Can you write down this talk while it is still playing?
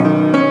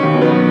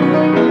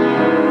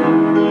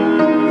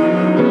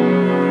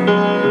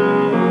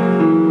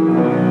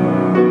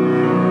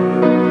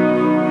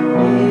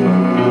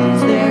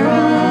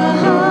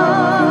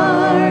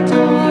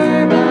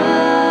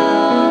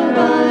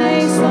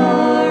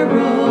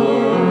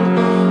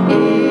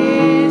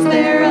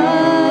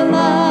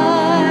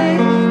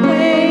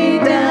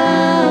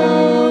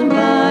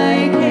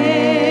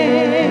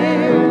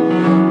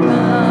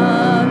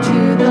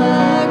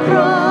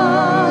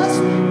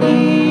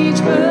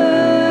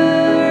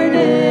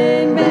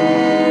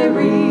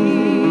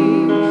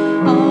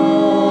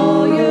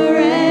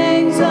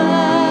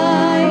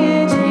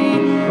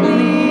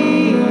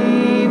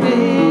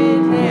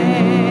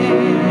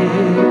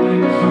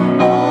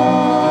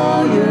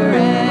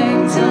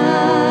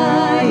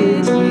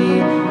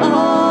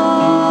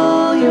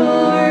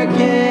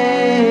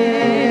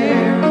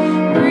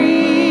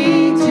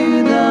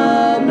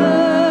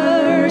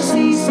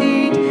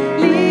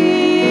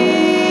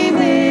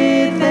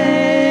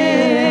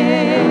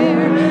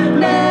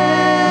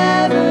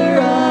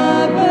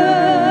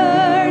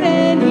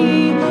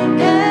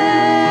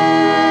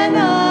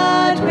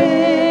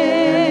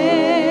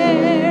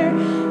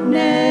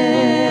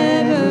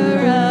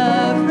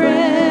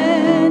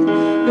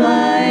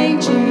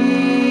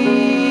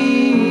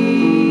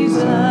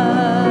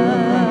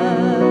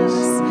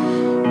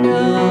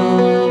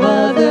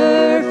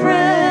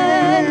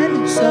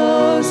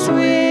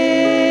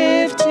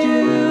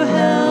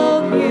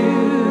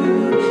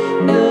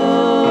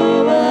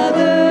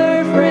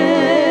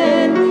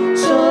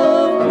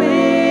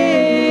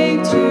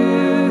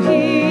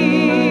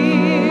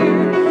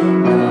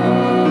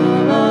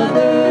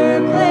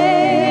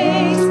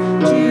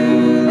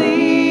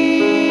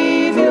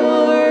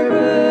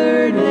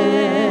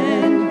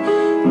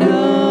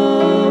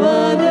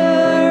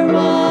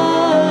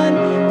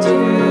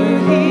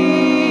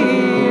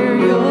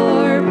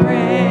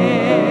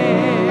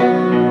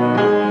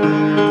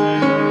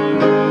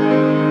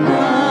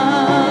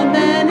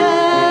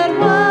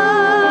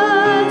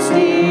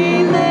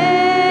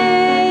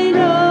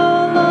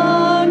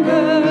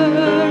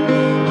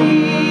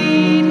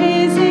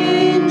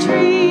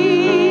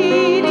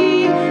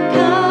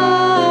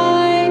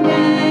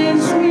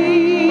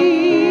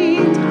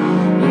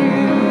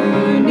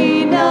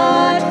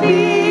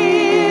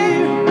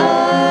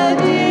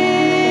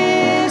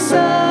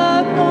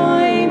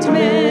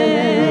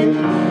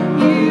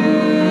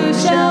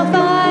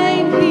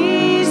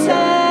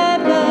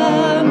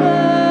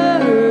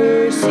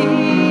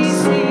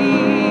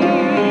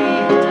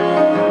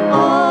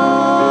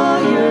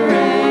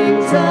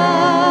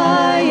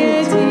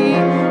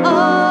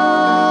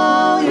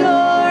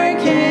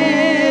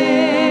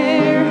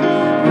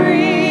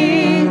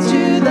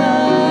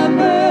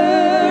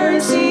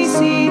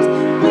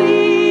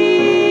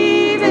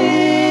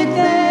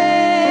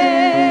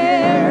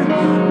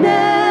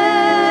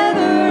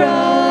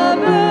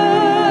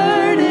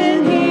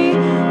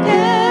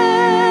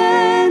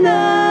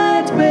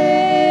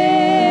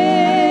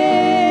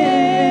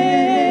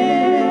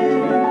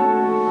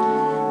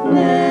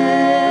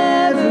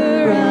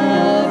never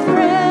a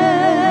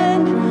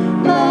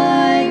friend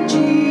like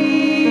Jesus.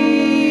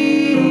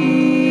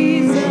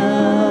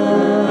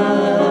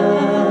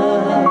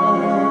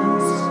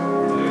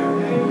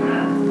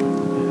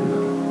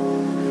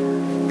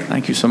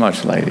 Thank you so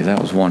much, ladies.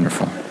 That was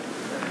wonderful.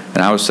 And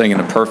I was singing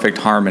a perfect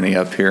harmony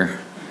up here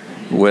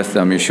with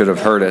them. You should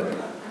have heard it.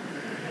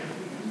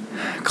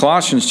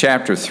 Colossians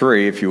chapter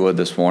 3, if you would,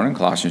 this morning.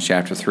 Colossians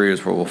chapter 3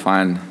 is where we'll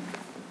find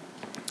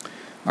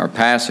our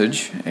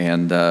passage.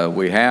 And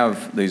we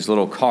have these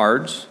little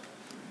cards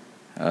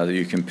that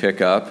you can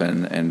pick up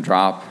and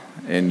drop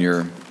in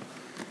your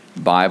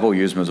Bible.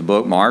 Use them as a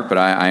bookmark, but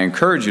I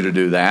encourage you to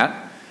do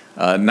that.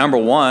 Number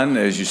one,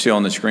 as you see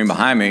on the screen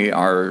behind me,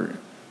 our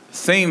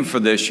theme for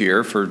this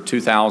year, for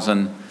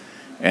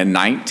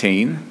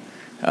 2019.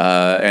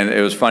 And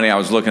it was funny, I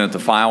was looking at the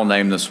file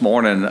name this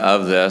morning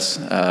of this.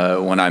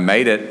 When I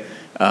made it,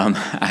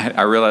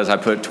 I realized I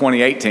put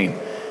 2018.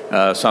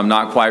 So I'm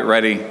not quite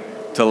ready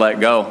to let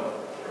go.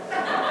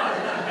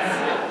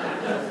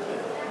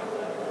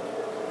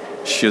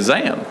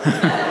 Shazam.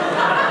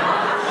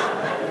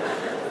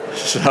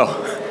 So,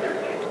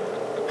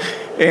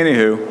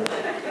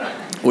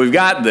 anywho, we've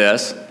got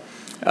this,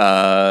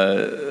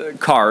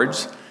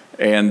 cards.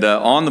 And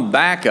on the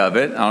back of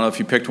it, I don't know if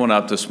you picked one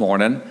up this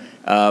morning,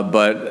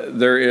 but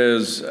there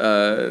is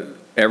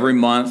every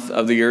month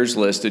of the year is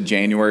listed,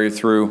 January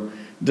through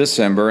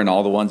December, and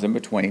all the ones in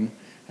between,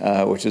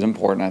 which is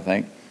important, I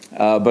think.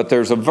 But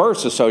there's a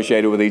verse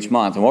associated with each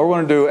month. And what we're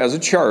going to do as a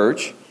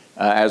church,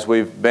 as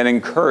we've been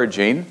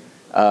encouraging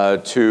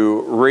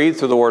to read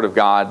through the Word of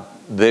God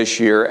this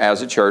year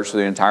as a church,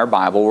 through the entire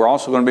Bible, we're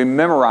also going to be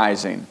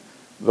memorizing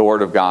the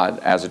Word of God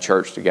as a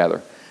church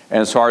together.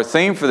 And so our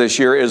theme for this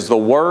year is the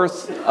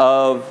worth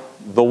of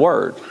the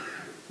Word.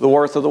 The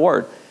worth of the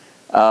Word.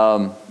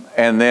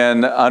 And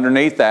then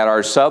underneath that, our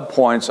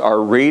subpoints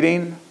are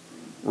reading,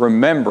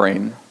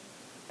 remembering,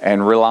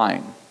 and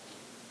relying.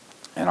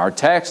 And our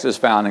text is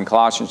found in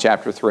Colossians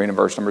chapter 3 and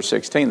verse number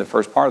 16. The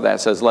first part of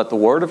that says, "Let the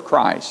word of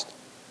Christ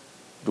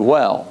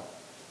dwell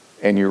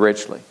in you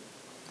richly."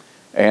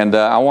 And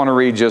I want to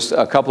read just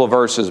a couple of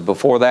verses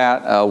before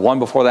that, one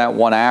before that,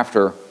 one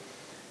after.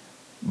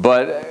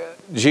 But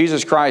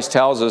Jesus Christ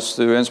tells us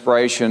through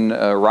inspiration,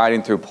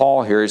 writing through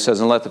Paul here, he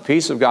says, "And let the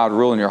peace of God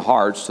rule in your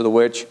hearts, to the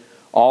which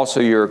also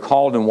you are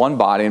called in one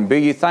body, and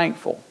be ye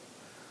thankful.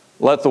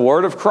 Let the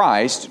word of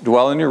Christ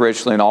dwell in you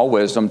richly in all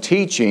wisdom,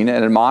 teaching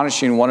and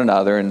admonishing one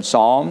another in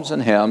psalms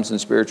and hymns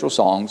and spiritual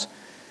songs,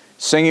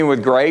 singing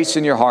with grace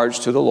in your hearts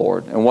to the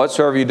Lord. And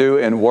whatsoever you do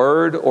in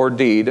word or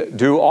deed,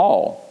 do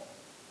all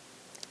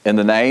in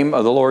the name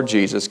of the Lord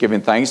Jesus,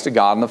 giving thanks to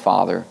God and the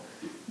Father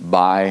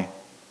by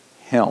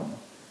Him."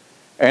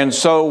 And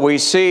so we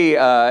see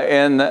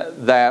in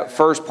that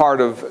first part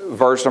of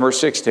verse number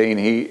 16,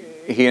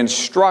 he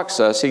instructs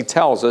us, he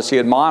tells us, he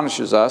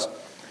admonishes us,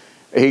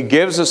 he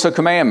gives us a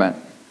commandment.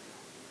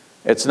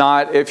 It's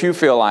not if you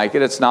feel like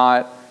it, it's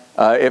not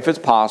if it's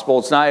possible,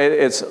 it's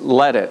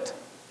let it.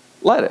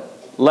 Let it.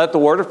 Let the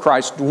word of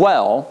Christ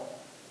dwell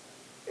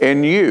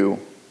in you,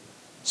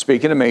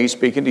 speaking to me,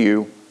 speaking to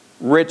you,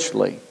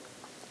 richly.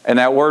 And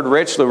that word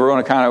richly, we're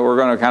going to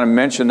kind of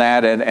mention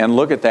that and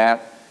look at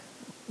that.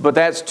 But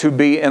that's to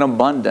be in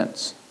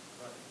abundance.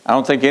 I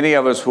don't think any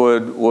of us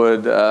would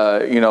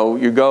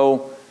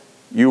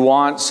you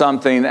want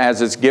something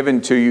as it's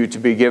given to you to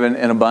be given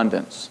in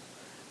abundance.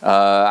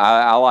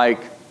 I like,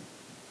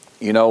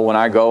 when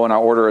I go and I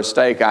order a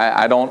steak,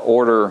 I don't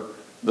order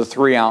the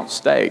 3-ounce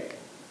steak.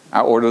 I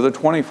order the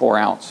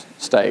 24-ounce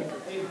steak,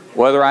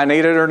 whether I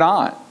need it or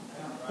not.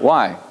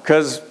 Why?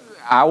 Because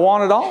I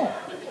want it all.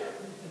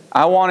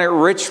 I want it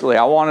richly.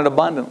 I want it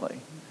abundantly.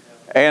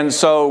 And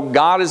so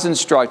God is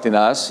instructing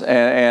us,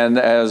 and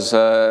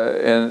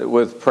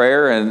with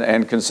prayer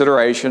and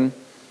consideration,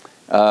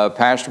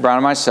 Pastor Brown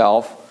and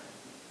myself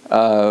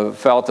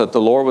felt that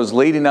the Lord was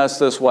leading us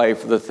this way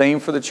for the theme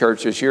for the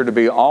church this year to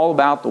be all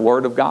about the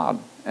Word of God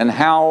and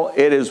how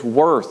it is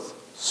worth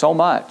so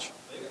much.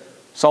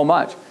 So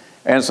much.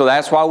 And so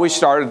that's why we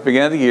started at the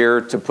beginning of the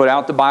year to put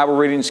out the Bible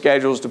reading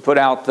schedules, to put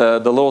out the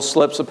little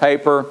slips of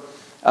paper,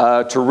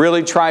 to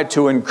really try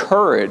to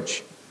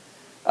encourage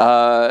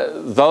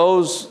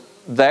those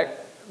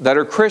that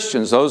are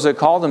Christians, those that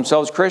call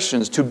themselves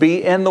Christians, to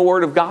be in the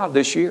Word of God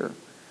this year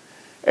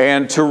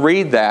and to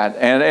read that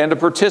and to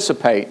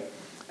participate.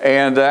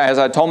 And as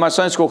I told my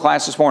Sunday school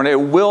class this morning,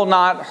 it will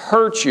not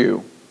hurt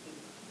you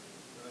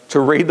to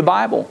read the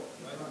Bible.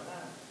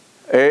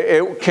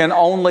 It can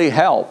only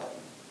help.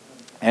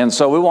 And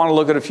so we want to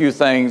look at a few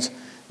things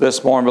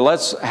this morning, but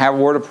let's have a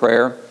word of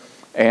prayer,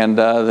 and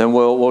then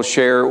we'll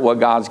share what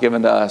God's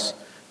given to us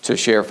to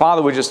share.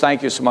 Father, we just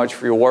thank you so much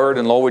for your word,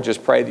 and Lord, we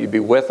just pray that you be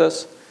with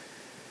us.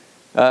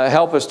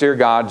 Help us, dear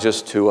God,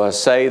 just to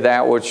say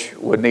that which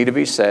would need to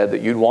be said,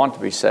 that you'd want to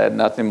be said,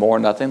 nothing more,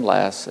 nothing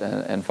less.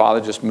 And Father,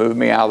 just move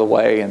me out of the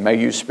way, and may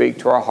you speak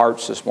to our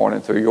hearts this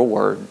morning through your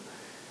word.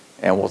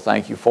 And we'll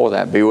thank you for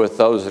that. Be with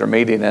those that are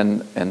meeting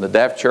in the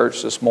deaf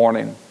church this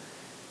morning.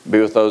 Be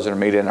with those that are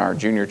meeting in our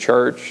junior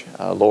church.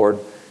 Lord,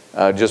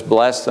 Just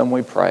bless them,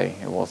 we pray,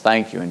 and we'll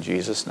thank you in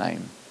Jesus'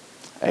 name.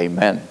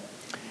 Amen.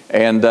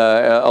 And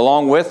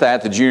along with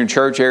that, the junior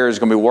church area is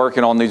going to be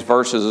working on these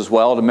verses as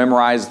well to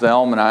memorize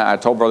them. And I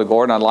told Brother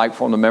Gordon I'd like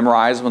for him to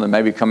memorize them and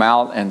maybe come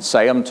out and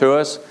say them to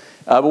us.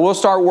 But we'll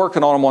start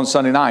working on them on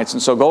Sunday nights.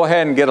 And so go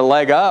ahead and get a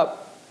leg up.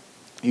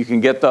 You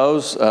can get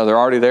those. They're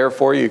already there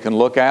for you. You can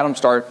look at them,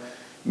 start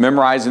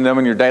memorizing them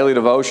in your daily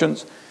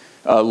devotions,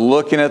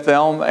 looking at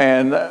them.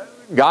 And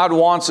God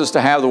wants us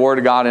to have the Word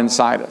of God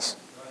inside us.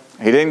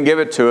 He didn't give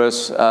it to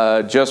us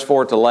just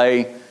for it to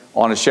lay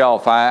on a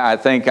shelf. I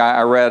think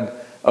I read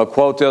a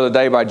quote the other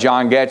day by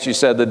John Getch. He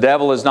said, "The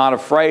devil is not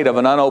afraid of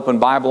an unopened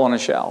Bible on a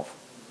shelf."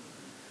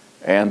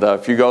 And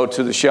if you go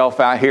to the shelf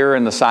out here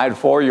in the side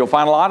floor, you'll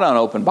find a lot of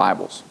unopened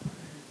Bibles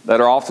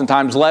that are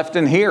oftentimes left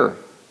in here.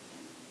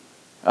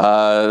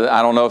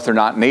 I don't know if they're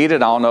not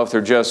needed. I don't know if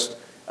they're just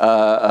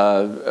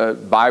a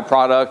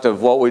byproduct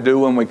of what we do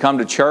when we come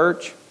to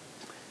church.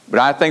 But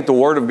I think the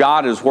Word of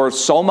God is worth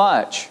so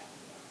much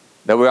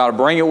that we ought to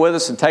bring it with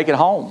us and take it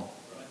home.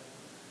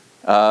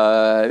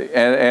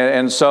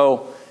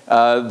 So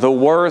the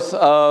worth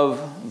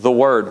of the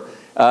Word.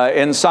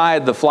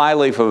 Inside the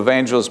flyleaf of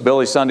Evangelist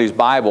Billy Sunday's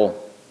Bible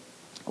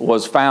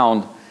was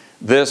found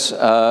this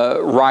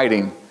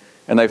writing.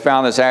 And they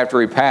found this after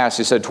he passed.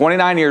 He said,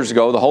 29 years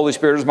ago, the Holy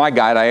Spirit was my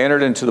guide. I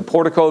entered into the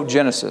portico of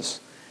Genesis.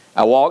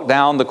 I walked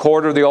down the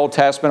corridor of the Old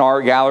Testament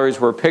art galleries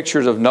where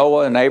pictures of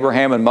Noah and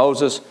Abraham and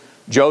Moses,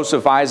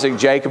 Joseph, Isaac,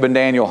 Jacob, and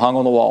Daniel hung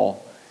on the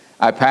wall.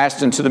 I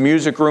passed into the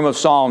music room of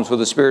Psalms where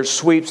the Spirit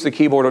sweeps the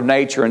keyboard of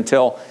nature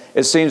until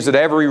it seems that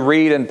every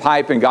reed and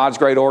pipe in God's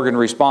great organ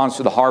responds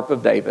to the harp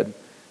of David,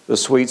 the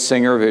sweet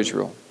singer of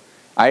Israel.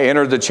 I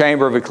entered the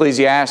chamber of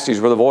Ecclesiastes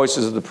where the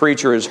voices of the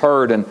preacher is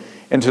heard, and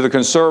into the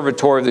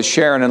conservatory of the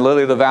Sharon and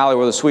Lily of the Valley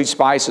where the sweet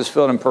spices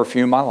filled and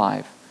perfume my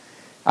life.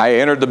 I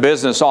entered the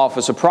business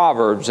office of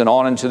Proverbs and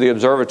on into the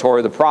observatory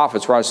of the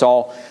prophets where I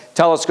saw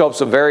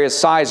telescopes of various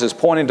sizes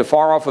pointing to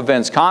far-off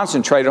events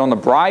concentrated on the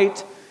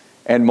bright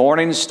and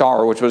morning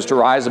star which was to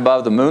rise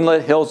above the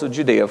moonlit hills of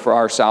Judea for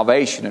our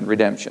salvation and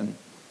redemption.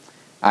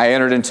 I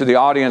entered into the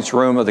audience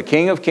room of the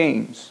King of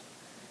Kings,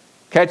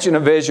 catching a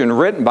vision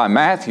written by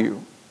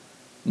Matthew,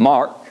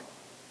 Mark,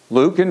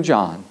 Luke, and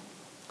John.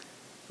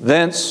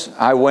 Thence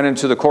I went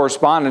into the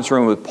correspondence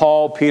room with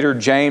Paul, Peter,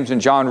 James, and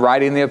John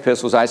writing the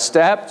epistles. I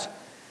stepped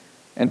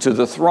into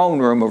the throne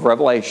room of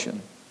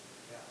Revelation,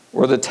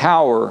 where the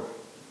tower,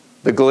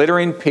 the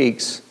glittering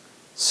peaks,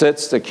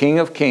 sits the King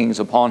of Kings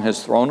upon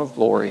his throne of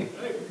glory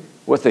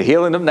with the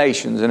healing of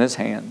nations in his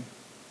hand.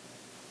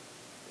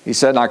 He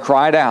said, and I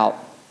cried out,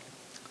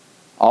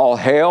 all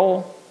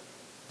hail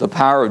the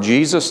power of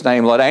Jesus'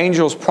 name. Let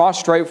angels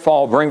prostrate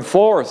fall. Bring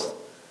forth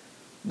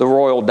the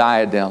royal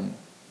diadem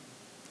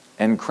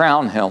and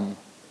crown him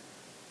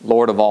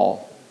Lord of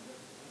all.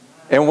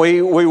 And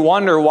we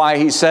wonder why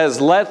he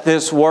says, let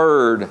this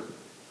word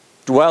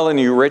dwell in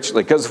you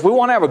richly. Because if we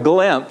want to have a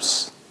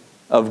glimpse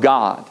of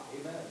God,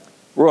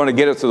 we're going to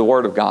get it through the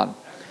Word of God.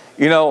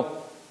 You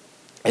know,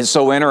 it's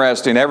so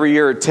interesting. Every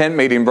year at tent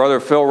meeting, Brother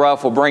Phil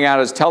Ruff will bring out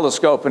his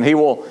telescope and he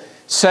will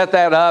set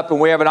that up, and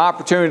we have an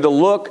opportunity to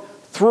look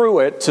through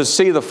it to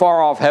see the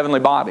far-off heavenly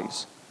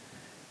bodies.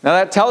 Now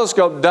that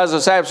telescope does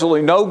us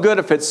absolutely no good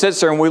if it sits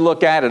there and we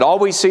look at it. All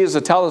we see is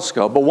a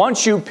telescope. But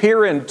once you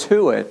peer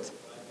into it,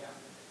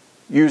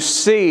 you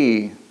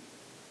see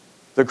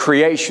the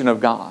creation of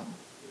God.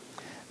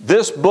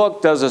 This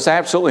book does us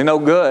absolutely no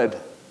good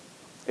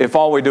if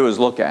all we do is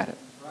look at it.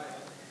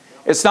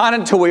 It's not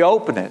until we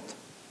open it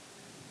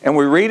and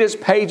we read its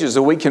pages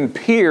that we can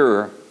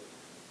peer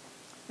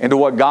into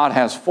what God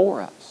has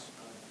for us.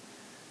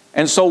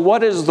 And so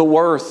what is the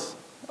worth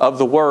of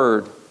the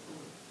Word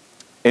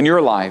in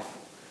your life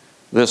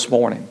this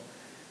morning?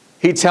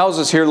 He tells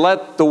us here,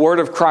 let the Word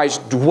of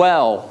Christ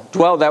dwell.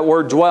 Dwell, that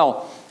word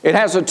dwell. It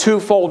has a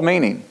twofold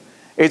meaning.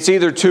 It's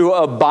either to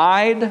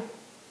abide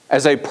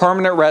as a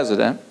permanent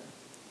resident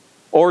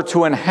or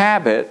to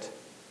inhabit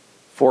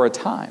for a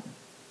time.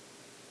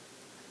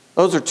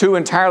 Those are two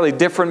entirely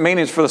different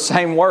meanings for the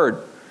same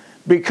word.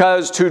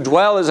 Because to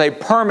dwell as a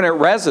permanent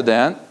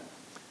resident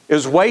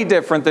is way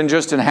different than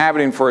just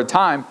inhabiting for a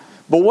time.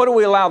 But what do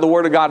we allow the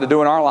Word of God to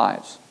do in our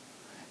lives?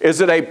 Is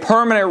it a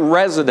permanent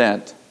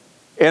resident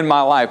in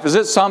my life? Is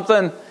it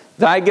something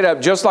that I get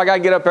up, just like I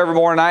get up every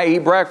morning, I eat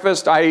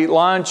breakfast, I eat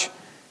lunch,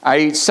 I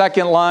eat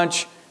second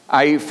lunch,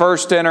 I eat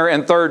first dinner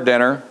and third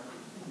dinner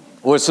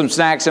with some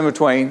snacks in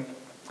between.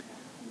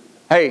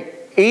 Hey,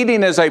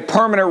 eating is a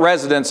permanent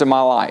residence in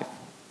my life.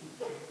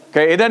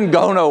 Okay, it doesn't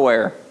go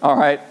nowhere, all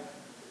right?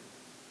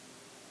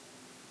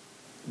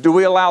 Do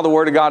we allow the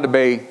Word of God to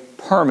be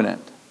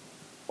permanent?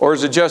 Or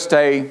is it just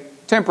a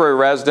temporary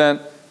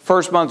resident?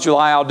 First month of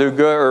July I'll do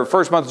good, or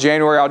first month of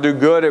January I'll do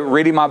good at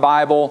reading my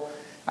Bible.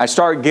 I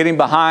start getting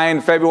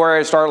behind. February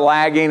I start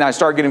lagging. I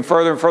start getting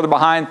further and further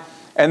behind.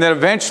 And then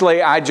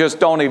eventually I just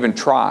don't even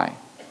try.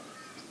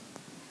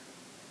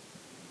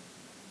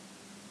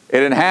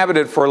 It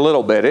inhabited for a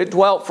little bit. It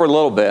dwelt for a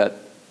little bit.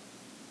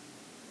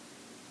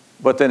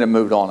 But then it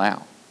moved on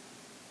out.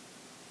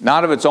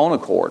 Not of its own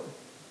accord.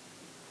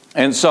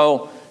 And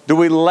so do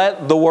we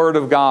let the Word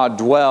of God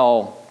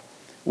dwell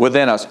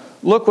within us?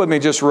 Look with me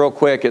just real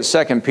quick at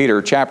 2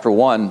 Peter chapter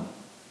 1.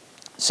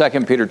 2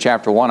 Peter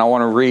chapter 1. I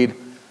want to read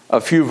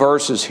a few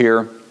verses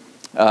here,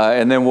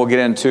 and then we'll get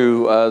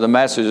into the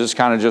message. It's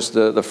kind of just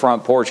the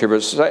front porch here.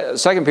 But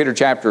 2 Peter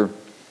chapter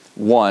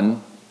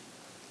 1,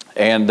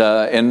 and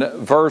in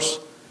verse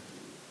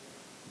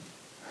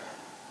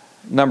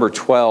number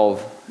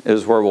 12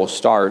 is where we'll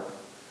start.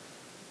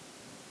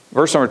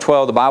 Verse number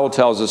 12, the Bible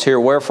tells us here,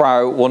 "Wherefore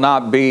I will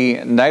not be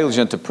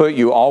negligent to put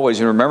you always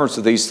in remembrance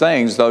of these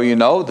things, though you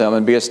know them,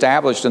 and be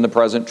established in the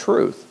present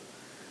truth."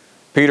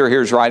 Peter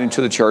here is writing to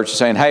the church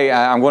saying, hey,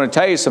 I'm going to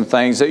tell you some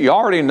things that you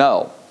already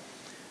know.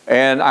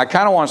 And I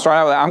kind of want to start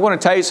out with that. I'm going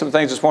to tell you some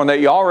things this morning that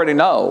you already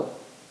know.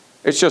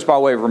 It's just by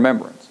way of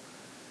remembrance.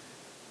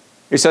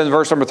 He says in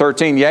verse number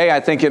 13, "Yea, I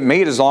think it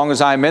meet, as long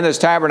as I am in this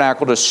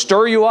tabernacle, to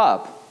stir you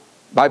up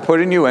by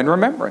putting you in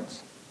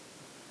remembrance.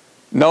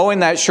 Knowing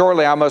that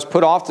shortly I must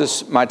put off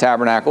this my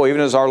tabernacle,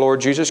 even as our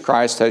Lord Jesus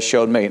Christ has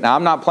showed me." Now,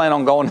 I'm not planning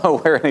on going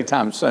nowhere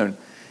anytime soon.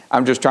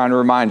 I'm just trying to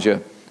remind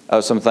you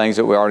of some things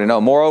that we already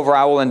know. "Moreover,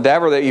 I will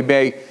endeavor that you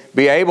may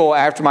be able,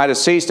 after my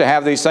decease, to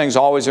have these things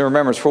always in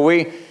remembrance. For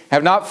we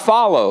have not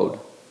followed,"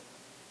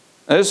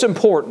 and this is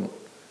important,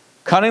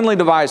 "cunningly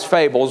devised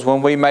fables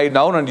when we made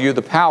known unto you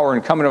the power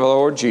and coming of our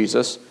Lord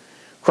Jesus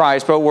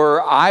Christ, but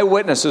were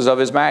eyewitnesses of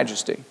His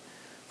majesty.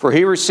 For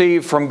He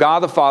received from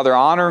God the Father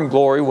honor and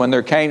glory when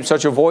there came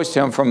such a voice to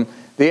Him from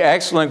the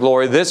excellent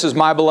glory, This is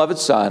my beloved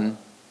Son,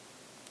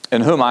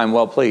 in whom I am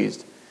well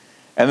pleased.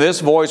 And this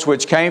voice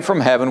which came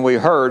from heaven we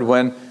heard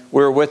when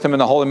we were with Him in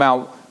the Holy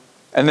Mount."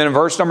 And then in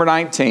verse number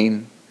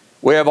 19,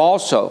 "We have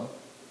also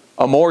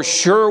a more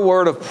sure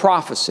word of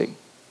prophecy,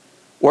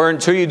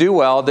 whereunto you do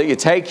well, that you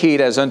take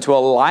heed as unto a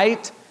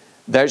light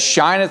that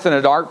shineth in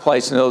a dark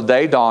place until the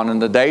day dawn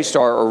and the day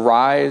star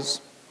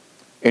arise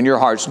in your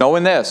hearts.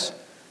 Knowing this,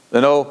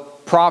 that no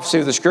prophecy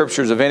of the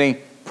Scriptures of any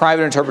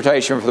private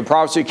interpretation, for the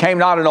prophecy came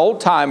not in old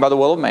time by the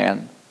will of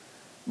man,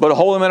 but the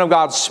holy men of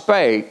God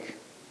spake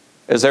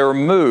as they were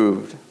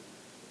moved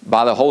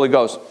by the Holy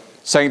Ghost."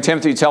 2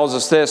 Timothy tells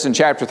us this in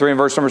chapter 3 and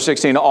verse number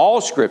 16,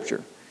 "All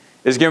Scripture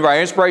is given by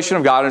inspiration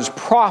of God and is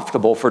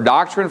profitable for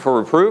doctrine, for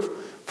reproof,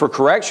 for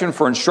correction,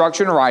 for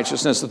instruction in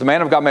righteousness, that the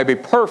man of God may be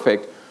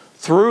perfect,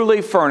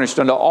 thoroughly furnished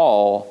unto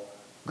all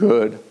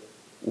good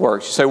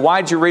works." You say,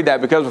 why did you read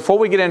that? Because before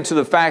we get into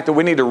the fact that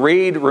we need to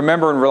read,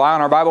 remember, and rely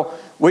on our Bible,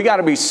 we got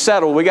to be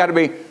settled. We got to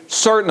be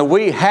certain that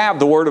we have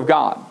the Word of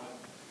God.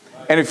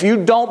 And if you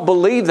don't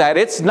believe that,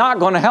 it's not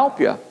going to help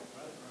you.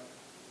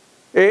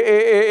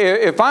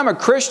 If I'm a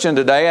Christian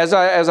today, as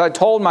I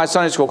told my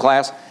Sunday school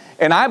class,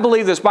 and I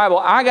believe this Bible,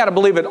 I got to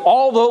believe it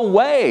all the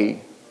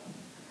way.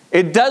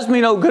 It does me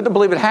no good to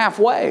believe it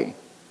halfway.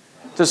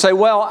 To say,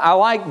 well, I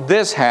like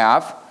this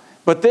half,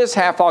 but this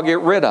half I'll get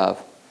rid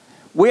of.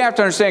 We have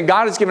to understand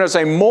God has given us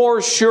a more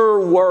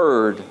sure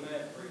word.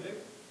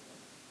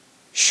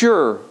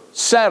 Sure,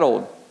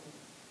 settled.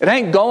 It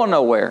ain't going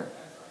nowhere.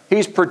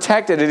 He's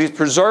protected it. He's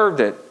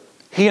preserved it.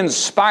 He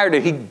inspired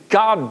it.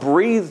 God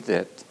breathed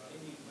it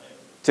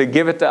to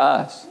give it to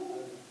us.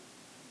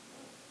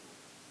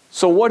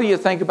 So what do you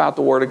think about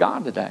the Word of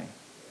God today?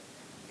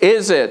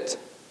 Is it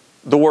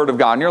the Word of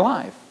God in your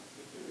life?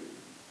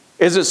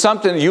 Is it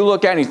something you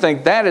look at and you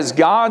think, that is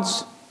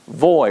God's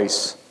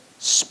voice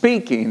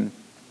speaking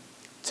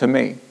to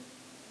me?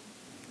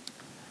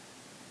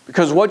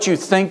 Because what you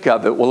think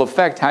of it will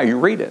affect how you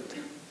read it.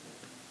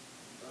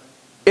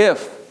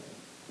 If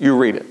you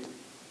read it.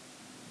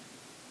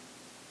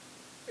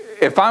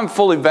 If I'm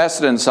fully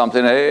vested in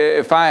something,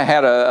 if I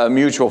had a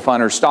mutual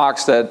fund or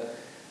stocks that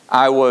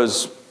I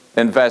was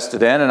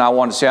invested in and I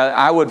wanted to see,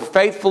 I would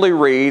faithfully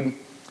read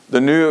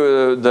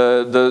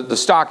the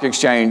stock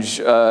exchange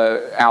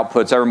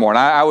outputs every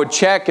morning. I would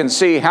check and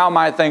see how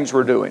my things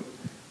were doing.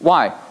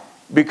 Why?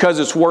 Because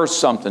it's worth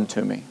something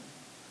to me.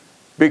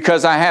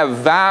 Because I have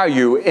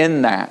value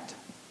in that.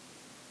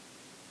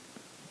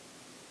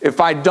 If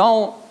I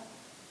don't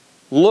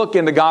look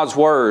into God's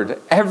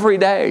Word every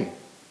day,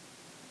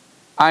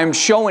 I'm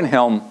showing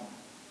Him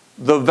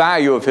the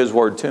value of His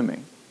Word to me.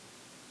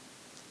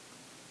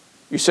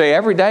 You say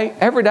every day?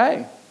 Every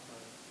day.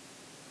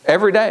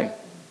 Every day.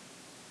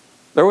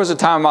 There was a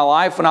time in my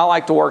life when I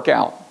liked to work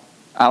out.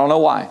 I don't know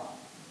why.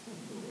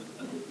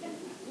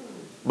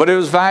 But it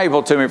was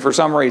valuable to me for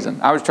some reason.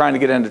 I was trying to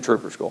get into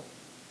trooper school.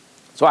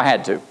 So I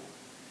had to.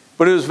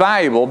 But it was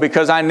valuable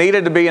because I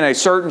needed to be in a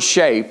certain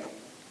shape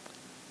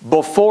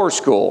before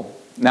school.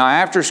 Now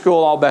after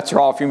school, all bets are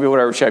off. You can be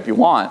whatever shape you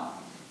want.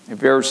 If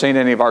you've ever seen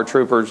any of our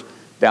troopers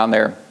down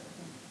there,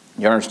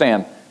 you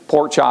understand.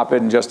 Pork chop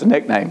isn't just a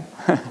nickname.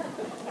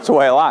 It's a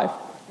way of life.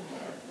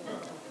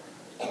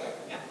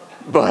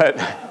 But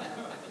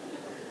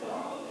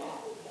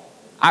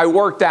I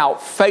worked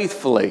out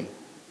faithfully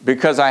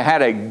because I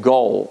had a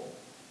goal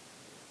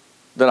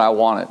that I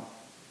wanted.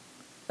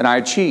 And I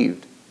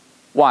achieved.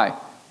 Why?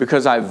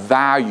 Because I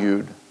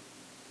valued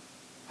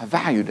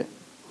it.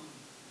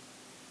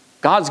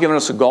 God's given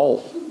us a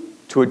goal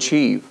to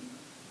achieve.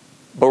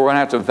 But we're going to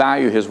have to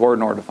value His Word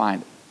in order to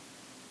find it.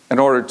 In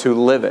order to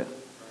live it.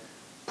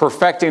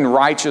 perfecting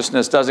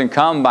righteousness doesn't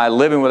come by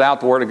living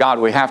without the Word of God.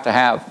 We have to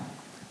have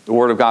the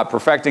Word of God.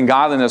 Perfecting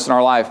godliness in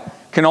our life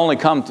can only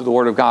come through the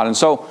Word of God. And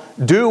so,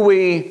 do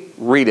we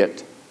read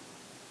it?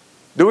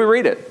 Do we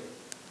read it?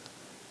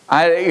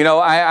 I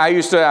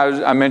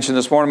mentioned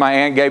this morning, my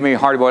aunt gave me a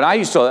Hardy Boy. I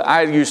used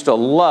to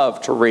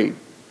love to read.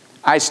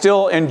 I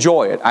still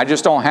enjoy it. I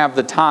just don't have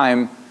the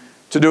time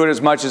to do it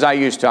as much as I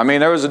used to. I mean,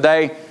 there was a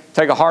day,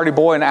 take a Hardy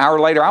Boy, an hour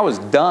later, I was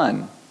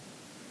done.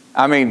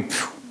 I mean,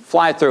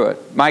 fly through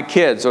it. My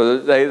kids,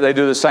 they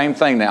do the same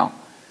thing now.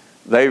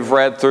 They've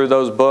read through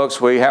those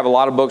books. We have a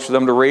lot of books for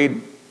them to read.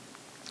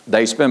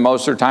 They spend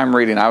most of their time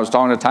reading. I was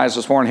talking to Titus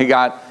this morning. He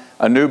got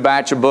a new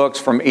batch of books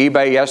from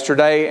eBay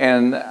yesterday,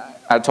 and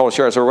I told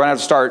Sheriff, so we're going to have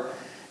to start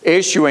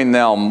issuing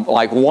them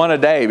like one a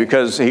day,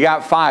 because he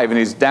got 5 and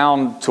he's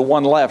down to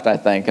 1 left, I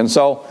think. And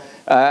so,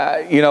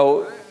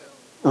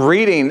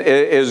 reading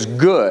is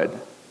good.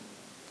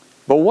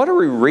 But what are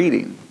we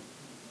reading?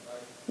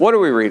 What are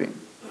we reading?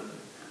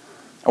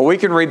 Well, we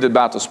can read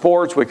about the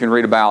sports. We can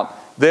read about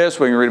this.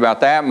 We can read about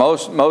that.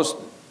 Most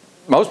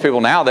people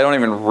now, they don't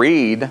even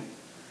read.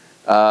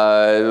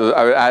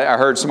 I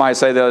heard somebody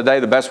say the other day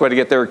the best way to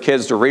get their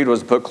kids to read was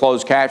to put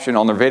closed caption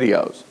on their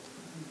videos.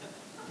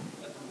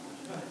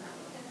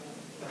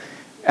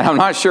 And I'm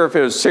not sure if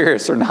it was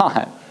serious or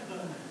not.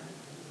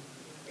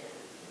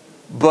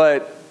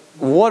 But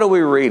what are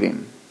we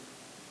reading?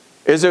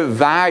 Is it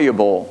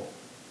valuable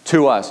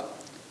to us?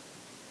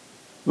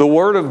 The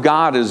Word of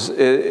God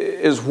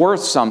is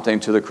worth something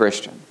to the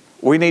Christian.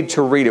 We need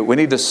to read it. We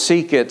need to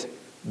seek it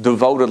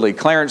devotedly.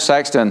 Clarence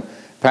Sexton,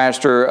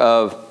 pastor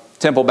of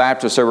Temple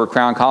Baptist over at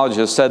Crown College,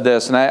 has said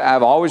this, and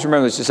I've always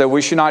remembered this. He said,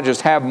 we should not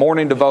just have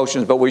morning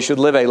devotions, but we should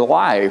live a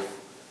life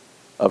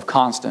of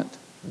constant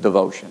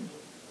devotion.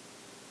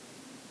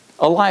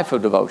 A life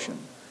of devotion.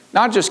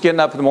 Not just getting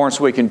up in the morning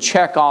so we can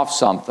check off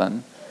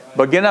something,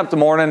 but getting up in the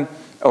morning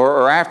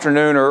or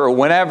afternoon or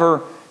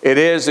whenever it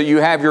is that you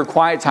have your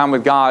quiet time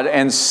with God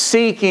and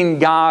seeking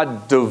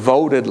God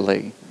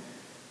devotedly.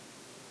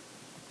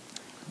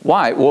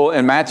 Why? Well,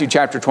 in Matthew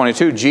chapter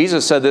 22,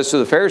 Jesus said this to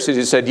the Pharisees.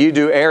 He said, you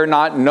do err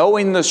not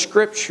knowing the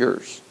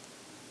Scriptures.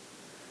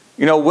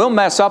 You know, we'll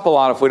mess up a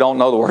lot if we don't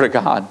know the Word of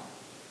God.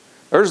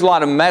 There's a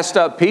lot of messed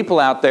up people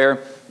out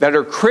there that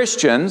are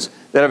Christians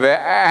that have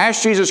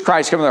asked Jesus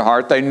Christ to come in their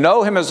heart. They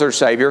know Him as their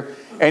Savior,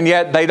 and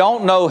yet they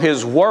don't know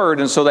His Word,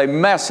 and so they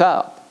mess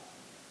up.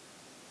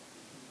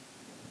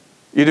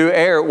 You do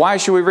err. Why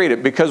should we read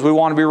it? Because we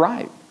want to be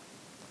right.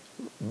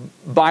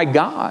 By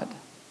God.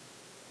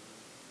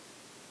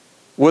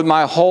 With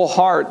my whole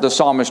heart, the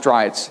psalmist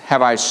writes,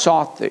 have I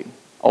sought Thee.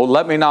 Oh,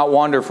 let me not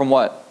wander from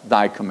what?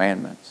 Thy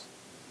commandments.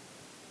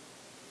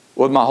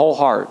 With my whole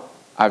heart,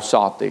 I've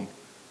sought Thee.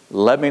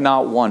 Let me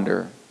not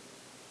wander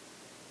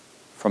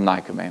from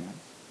Thy commandments.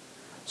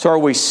 So are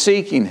we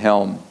seeking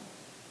Him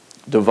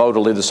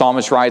devotedly? The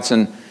psalmist writes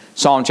in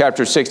Psalm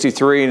chapter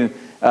 63,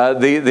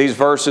 these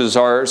verses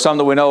are some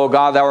that we know. O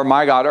God, Thou art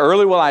my God.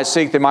 Early will I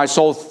seek Thee. My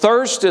soul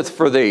thirsteth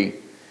for Thee.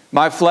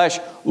 My flesh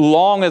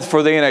longeth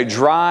for Thee in a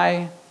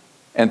dry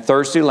and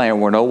thirsty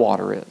land where no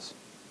water is.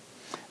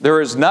 There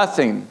is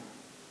nothing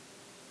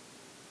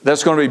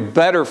that's going to be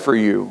better for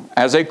you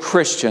as a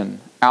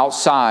Christian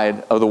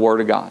outside of the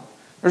Word of God.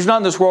 There's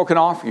nothing this world can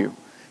offer you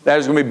that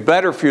is going to be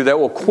better for you, that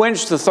will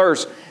quench the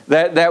thirst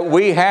that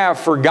we have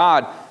for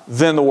God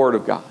than the Word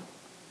of God.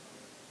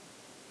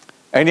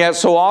 And yet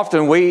so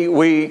often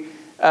we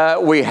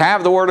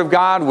have the Word of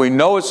God, we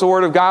know it's the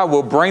Word of God,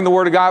 we'll bring the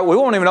Word of God, we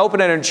won't even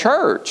open it in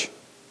church.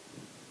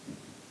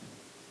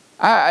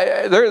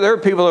 There are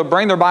people that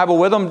bring their Bible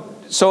with them,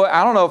 so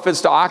I don't know if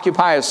it's to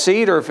occupy a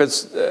seat or if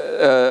it's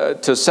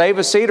to save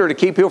a seat or to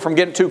keep people from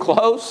getting too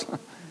close.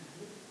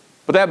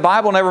 But that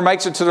Bible never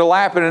makes it to their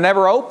lap and it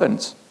never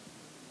opens.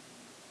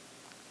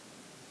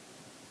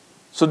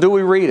 So do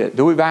we read it?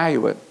 Do we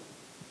value it?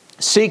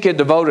 Seek it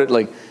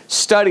devotedly.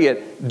 Study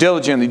it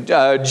diligently.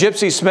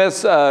 Gypsy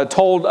Smith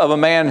told of a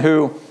man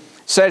who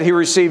said he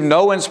received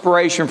no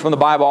inspiration from the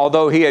Bible,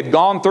 although he had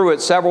gone through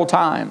it several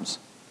times.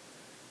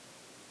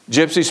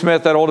 Gypsy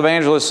Smith, that old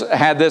evangelist,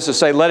 had this to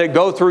say, let it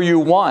go through you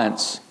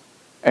once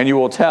and you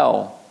will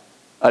tell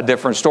a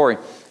different story.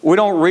 We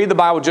don't read the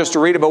Bible just to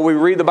read it, but we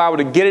read the Bible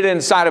to get it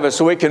inside of us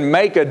so it can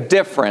make a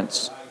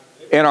difference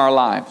in our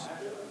lives.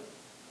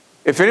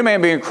 If any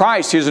man be in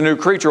Christ, he is a new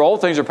creature. Old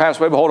things are passed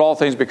away, behold, all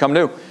things become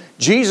new.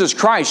 Jesus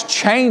Christ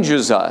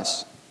changes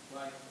us.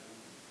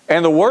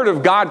 And the Word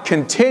of God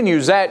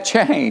continues that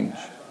change.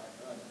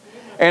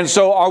 And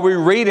so are we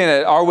reading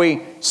it? Are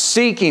we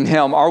seeking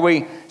Him? Are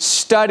we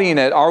studying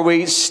it? Are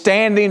we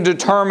standing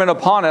determined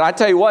upon it? I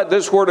tell you what,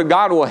 this Word of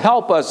God will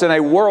help us in a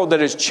world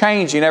that is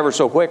changing ever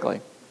so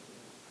quickly.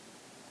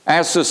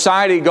 As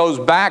society goes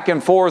back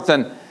and forth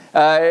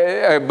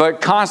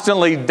but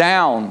constantly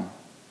down,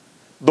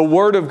 the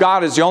Word of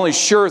God is the only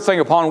sure thing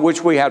upon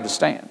which we have to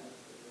stand.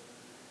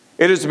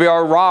 It is to be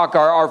our rock,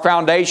 our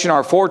foundation,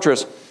 our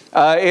fortress.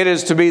 It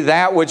is to be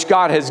that which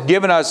God has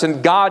given us,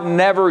 and God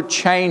never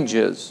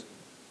changes.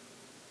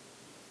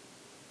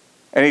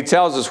 And He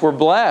tells us we're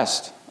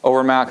blessed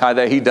over Malachi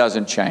that He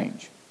doesn't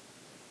change.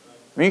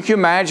 I mean, can you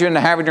imagine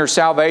having your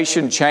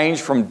salvation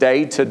change from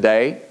day to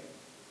day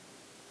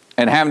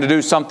and having to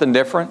do something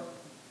different?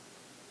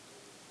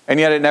 And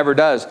yet it never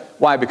does.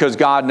 Why? Because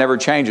God never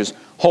changes.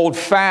 Hold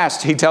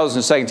fast, he tells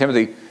us in 2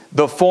 Timothy,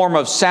 the form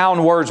of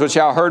sound words which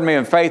thou heard me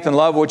in faith and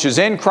love, which is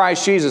in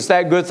Christ Jesus,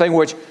 that good thing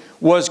which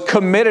was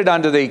committed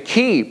unto thee,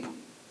 keep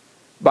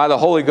by the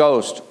Holy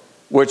Ghost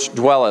which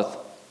dwelleth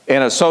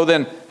in us. So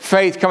then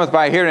faith cometh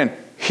by hearing, and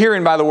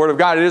hearing by the Word of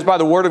God. It is by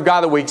the Word of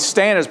God that we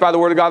stand. It's by the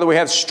Word of God that we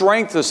have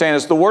strength to stand.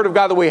 It's the Word of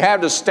God that we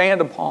have to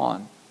stand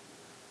upon.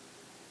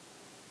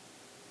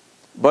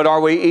 But are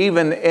we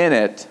even in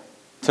it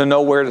to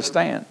know where to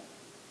stand?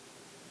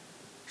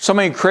 So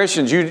many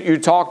Christians, you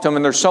talk to them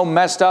and they're so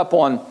messed up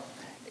on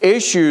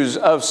issues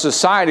of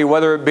society,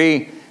 whether it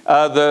be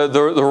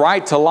the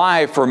right to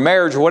life or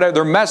marriage or whatever.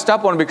 They're messed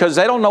up on it because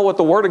they don't know what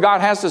the Word of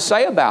God has to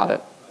say about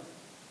it.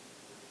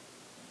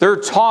 They're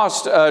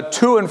tossed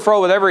to and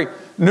fro with every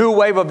new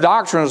wave of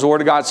doctrine, as the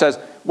Word of God says.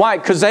 Why?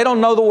 Because they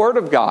don't know the Word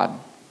of God.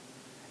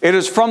 It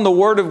is from the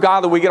Word of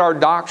God that we get our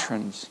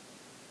doctrines,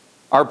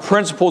 our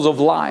principles of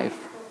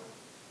life.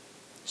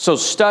 So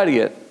study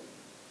it.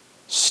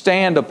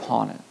 Stand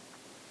upon it.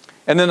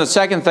 And then the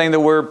second thing that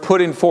we're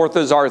putting forth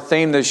as our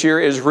theme this year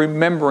is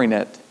remembering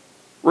it.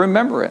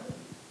 Remember it.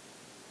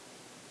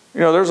 You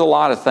know, there's a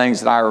lot of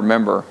things that I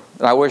remember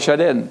that I wish I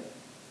didn't.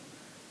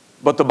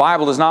 But the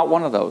Bible is not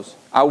one of those.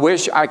 I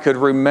wish I could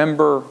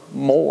remember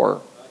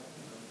more.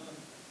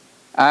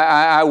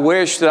 I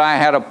wish that I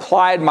had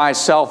applied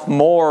myself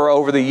more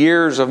over the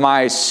years of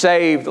my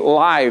saved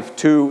life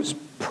to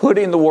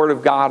putting the Word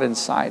of God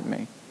inside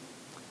me.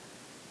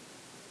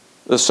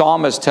 The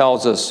psalmist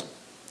tells us,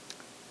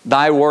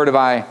 Thy word have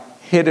I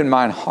hid in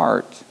mine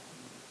heart.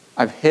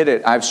 I've hid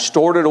it. I've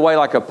stored it away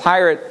like a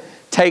pirate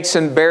takes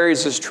and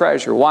buries his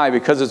treasure. Why?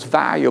 Because it's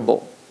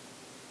valuable.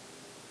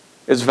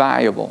 It's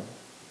valuable.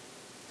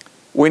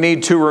 We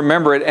need to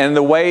remember it, and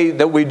the way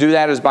that we do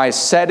that is by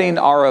setting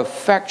our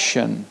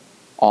affection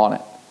on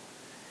it.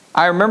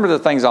 I remember the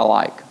things I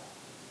like.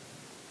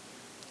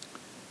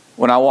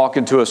 When I walk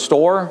into a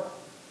store,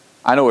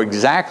 I know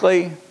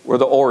exactly where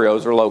the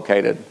Oreos are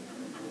located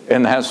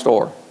in that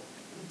store.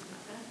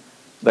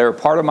 They're a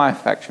part of my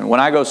affection. When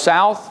I go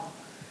south,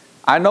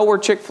 I know where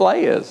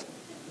Chick-fil-A is.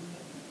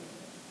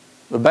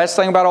 The best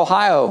thing about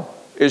Ohio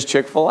is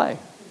Chick-fil-A.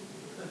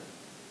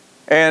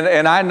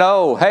 And I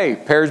know, hey,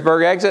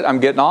 Perrysburg exit, I'm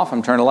getting off,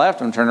 I'm turning left,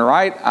 I'm turning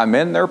right, I'm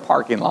in their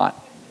parking lot.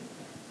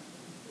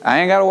 I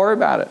ain't got to worry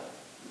about it.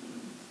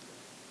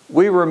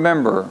 We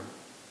remember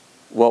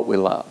what we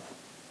love.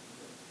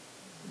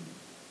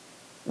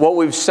 What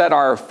we've set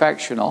our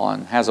affection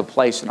on has a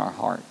place in our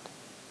heart.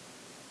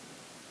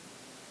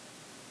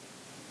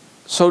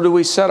 So do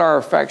we set our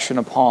affection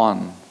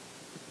upon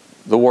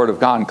the Word of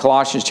God? In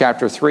Colossians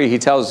chapter 3, he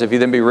tells us, if you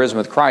then be risen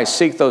with Christ,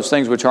 seek those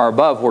things which are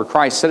above, where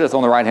Christ sitteth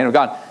on the right hand of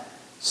God.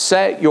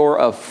 Set your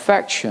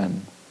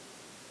affection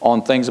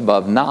on things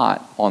above,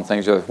 not on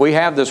things earth. We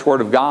have this Word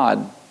of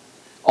God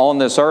on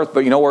this earth,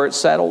 but you know where it's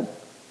settled?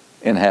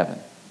 In heaven.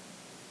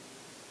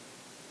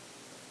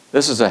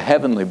 This is a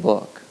heavenly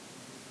book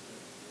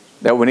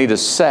that we need to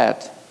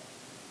set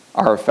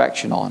our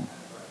affection on.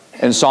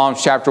 In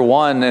Psalms chapter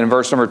 1 and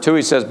verse number 2,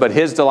 he says, But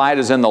his delight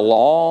is in the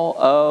law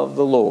of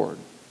the Lord.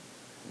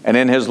 And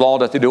in his law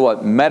doth he do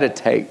what?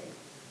 Meditate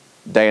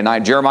day and night.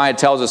 Jeremiah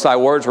tells us, Thy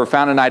words were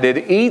found, and I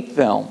did eat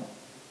them.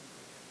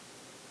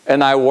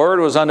 And thy word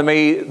was unto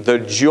me the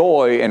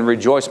joy and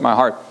rejoice in my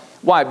heart.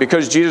 Why?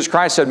 Because Jesus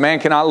Christ said, Man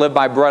cannot live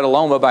by bread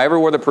alone, but by every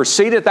word that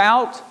proceedeth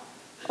out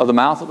of the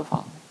mouth of the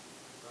Father.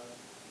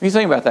 You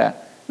think about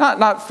that.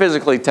 Not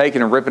physically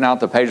taking and ripping out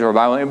the page of our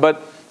Bible,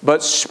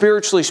 but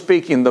spiritually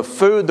speaking, the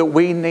food that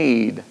we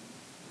need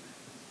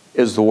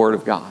is the Word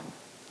of God.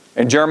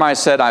 And Jeremiah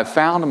said, I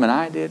found them and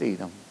I did eat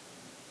them.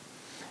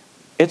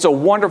 It's a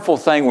wonderful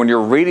thing when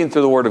you're reading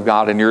through the Word of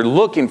God and you're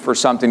looking for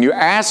something. You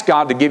ask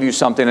God to give you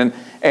something,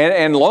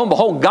 and lo and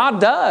behold,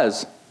 God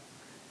does.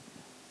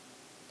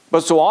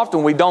 But so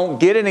often we don't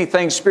get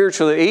anything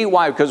spiritually to eat.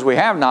 Why? Because we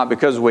have not,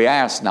 because we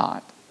ask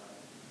not.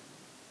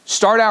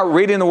 Start out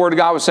reading the Word of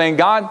God with saying,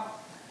 God,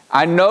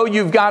 I know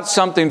you've got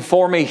something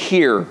for me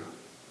here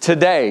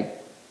today,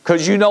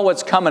 because you know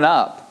what's coming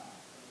up.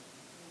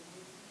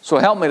 So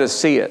help me to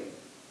see it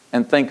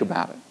and think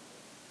about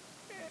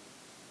it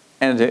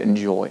and to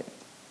enjoy it,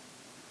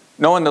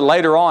 knowing that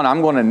later on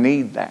I'm going to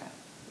need that.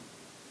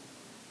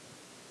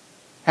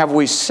 Have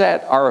we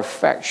set our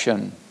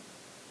affection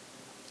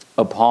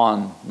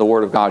upon the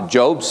Word of God?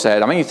 Job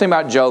said, you think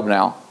about Job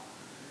now,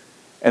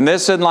 and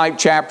this isn't like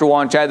chapter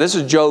 1, this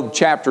is Job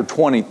chapter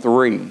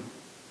 23.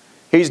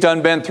 He's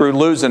been through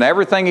losing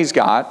everything he's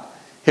got.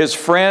 His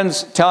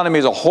friends telling him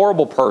he's a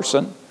horrible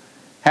person,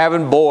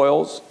 having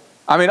boils.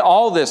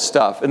 All this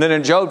stuff. And then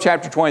in Job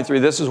chapter 23,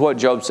 this is what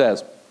Job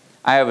says.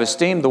 I have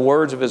esteemed the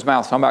words of his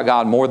mouth, talking about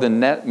God, more than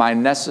my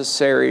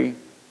necessary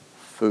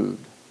food.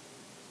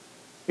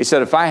 He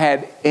said, if I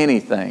had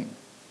anything,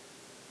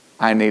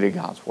 I needed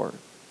God's Word.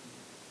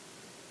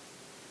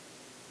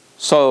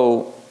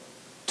 So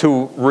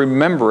to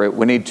remember it,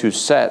 we need to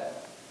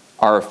set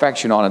our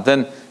affection on it.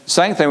 Then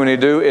Second thing we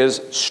need to do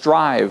is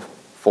strive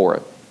for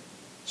it.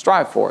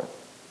 Strive for it.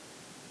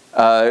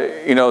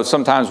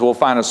 Sometimes we'll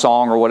find a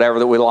song or whatever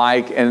that we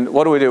like, and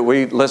what do?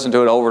 We listen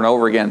to it over and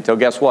over again until,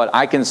 guess what?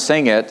 I can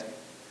sing it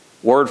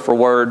word for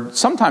word,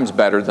 sometimes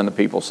better than the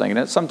people singing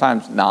it,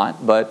 sometimes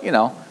not, but,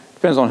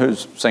 depends on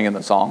who's singing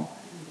the song.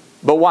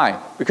 But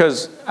why?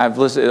 Because I've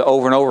listened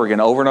over and over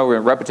again,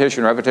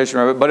 repetition,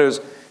 but it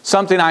was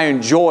something I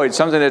enjoyed,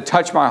 something that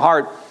touched my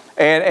heart,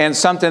 and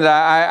something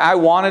that I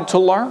wanted to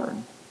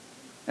learn.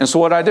 And so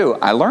what did I do?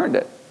 I learned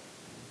it.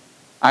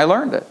 There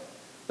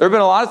have been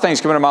a lot of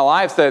things come into my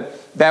life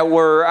that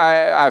were,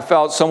 I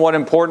felt somewhat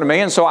important to me,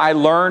 and so I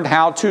learned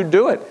how to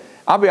do it.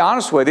 I'll be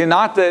honest with you,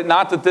 not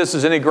that this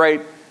is any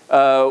great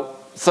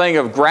thing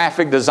of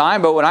graphic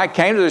design, but when I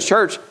came to this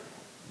church,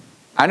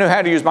 I knew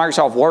how to use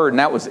Microsoft Word, and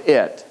that was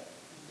it.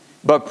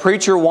 But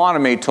preacher wanted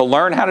me to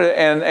learn how to,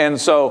 and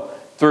so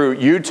through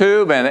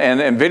YouTube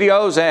and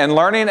videos and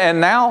learning, and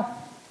now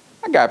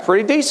I got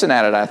pretty decent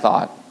at it, I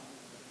thought.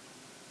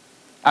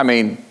 I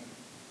mean,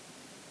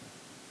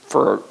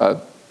 for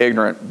an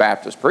ignorant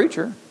Baptist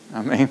preacher,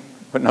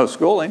 with no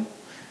schooling.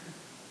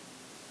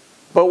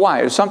 But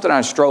why? It was something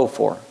I strove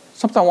for,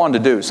 something I wanted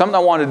to do, something I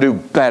wanted to do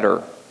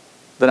better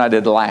than I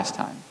did the last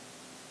time.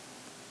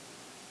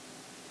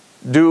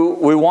 Do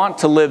we want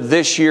to live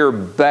this year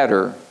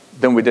better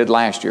than we did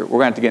last year? We're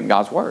going to have to get in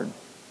God's Word.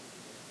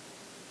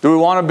 Do we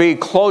want to be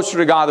closer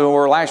to God than we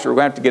were last year?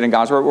 We're going to have to get in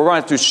God's Word. We're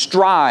going to have to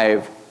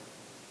strive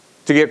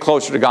to get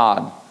closer to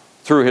God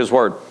through His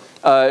Word.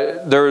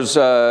 There's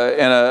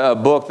in a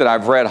book that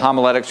I've read,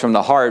 Homiletics from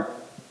the Heart,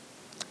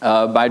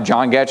 by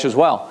John Getch as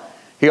well.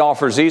 He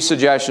offers these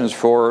suggestions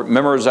for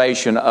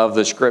memorization of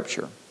the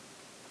Scripture.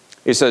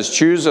 He says,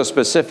 choose a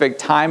specific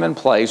time and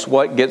place.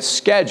 What gets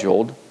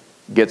scheduled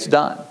gets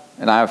done.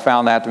 And I have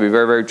found that to be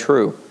very, very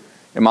true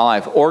in my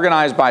life.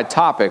 Organize by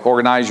topic.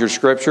 Organize your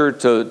Scripture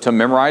to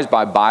memorize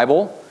by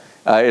Bible.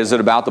 Is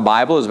it about the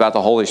Bible? Is it about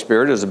the Holy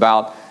Spirit? Is it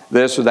about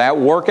this or that?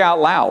 Work out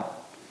loud.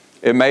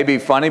 It may be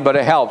funny, but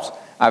it helps.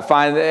 I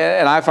find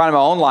in my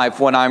own life,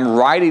 when I'm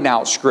writing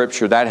out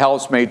Scripture, that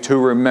helps me to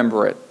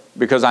remember it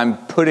because I'm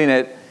putting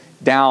it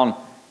down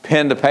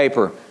pen to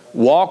paper.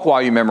 Walk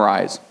while you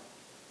memorize.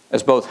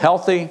 It's both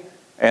healthy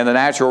and the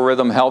natural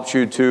rhythm helps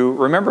you to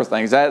remember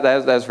things.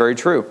 That's very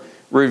true.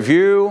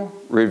 Review.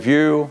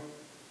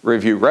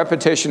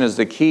 Repetition is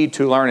the key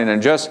to learning.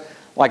 And just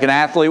like an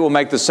athlete will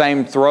make the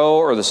same throw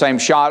or the same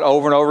shot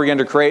over and over again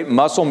to create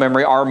muscle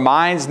memory, our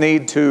minds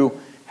need to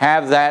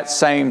have that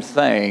same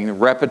thing,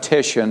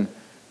 repetition,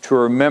 to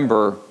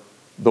remember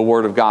the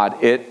Word of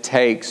God. It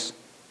takes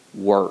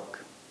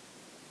work.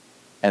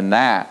 And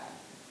that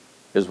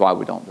is why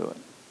we don't do it.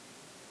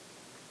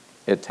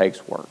 It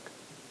takes work.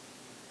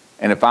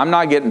 And if I'm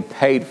not getting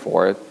paid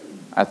for it,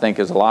 I think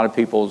is a lot of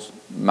people's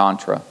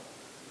mantra.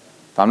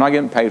 If I'm not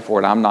getting paid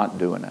for it, I'm not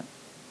doing it.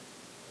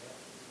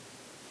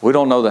 We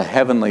don't know the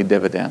heavenly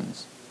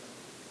dividends,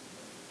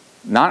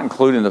 not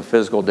including the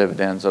physical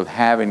dividends of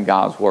having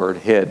God's Word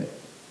hid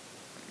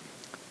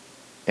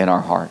in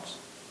our hearts.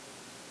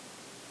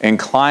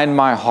 Incline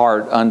my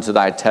heart unto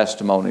thy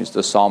testimonies,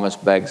 the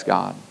psalmist begs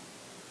God.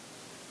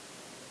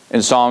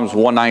 In Psalms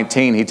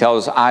 119, he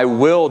tells us, I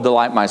will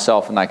delight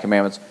myself in thy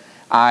commandments.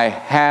 I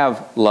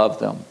have loved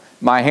them.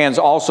 My hands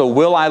also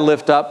will I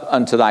lift up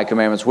unto thy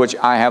commandments, which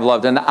I have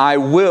loved. And I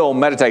will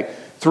meditate.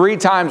 3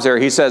 times there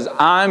he says,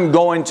 I'm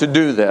going to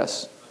do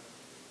this.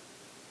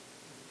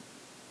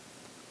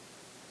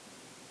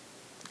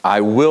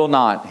 I will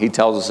not, he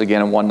tells us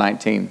again in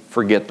 119,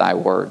 forget thy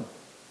word.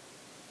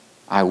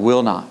 I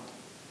will not.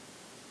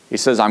 He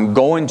says, I'm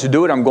going to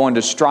do it. I'm going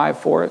to strive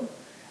for it.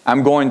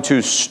 I'm going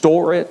to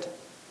store it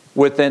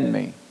within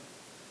me.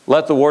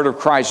 Let the word of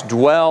Christ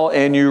dwell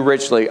in you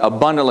richly,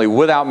 abundantly,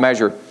 without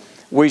measure.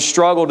 We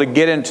struggle to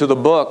get into the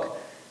book,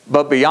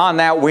 but beyond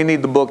that, we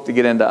need the book to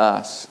get into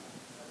us.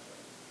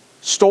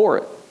 Store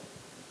it.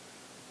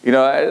 You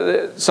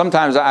know,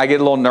 sometimes I get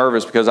a little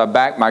nervous because I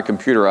back my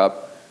computer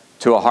up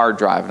to a hard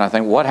drive, and I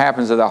think, what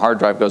happens if that hard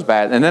drive goes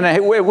bad? And then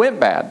it went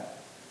bad.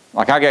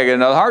 Like, I got to get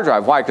another hard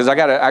drive. Why? Because I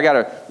got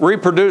to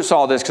reproduce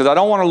all this because I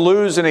don't want to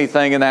lose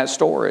anything in that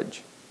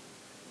storage.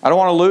 I don't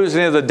want to lose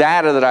any of the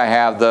data that I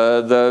have,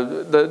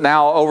 the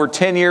now over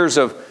 10 years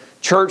of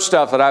church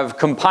stuff that I've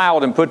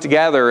compiled and put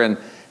together,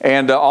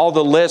 and all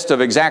the list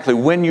of exactly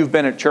when you've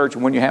been at church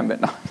and when you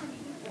haven't been.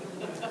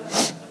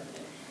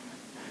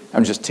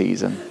 I'm just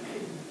teasing.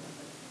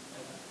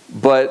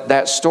 But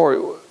that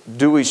story,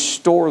 do we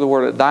store the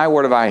word? Thy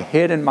word have I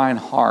hid in mine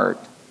heart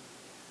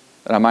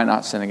that I might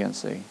not sin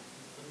against thee.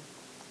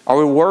 Are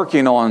we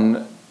working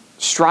on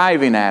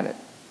striving at it,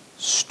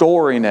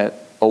 storing it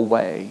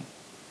away?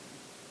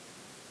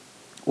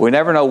 We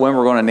never know when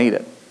we're going to need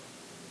it.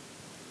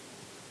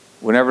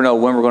 We never know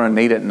when we're going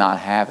to need it and not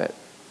have it.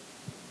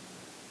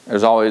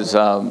 There's always,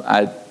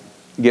 I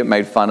get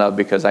made fun of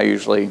because I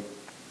usually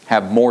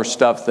have more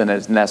stuff than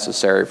is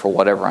necessary for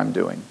whatever I'm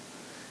doing.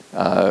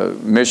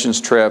 Missions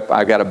trip,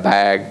 I got a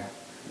bag,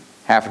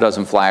 half a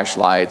dozen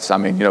flashlights,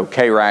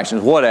 K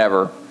rations,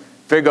 whatever.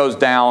 If it goes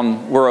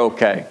down, we're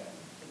okay.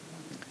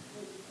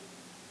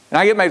 And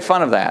I get made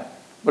fun of that.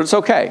 But it's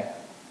okay.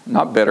 I'm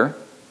not bitter.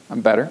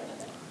 I'm better.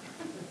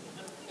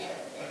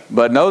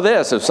 But know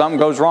this, if something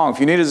goes wrong, if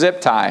you need a zip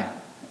tie,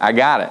 I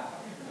got it.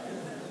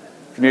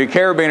 If you need a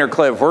carabiner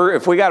clip,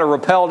 if we got to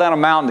rappel down a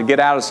mountain to get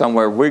out of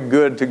somewhere, we're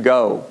good to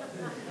go.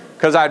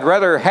 Because I'd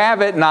rather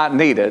have it, not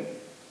need it,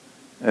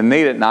 than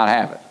need it, not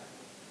have it.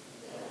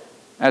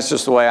 That's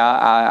just the way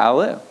I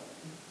live.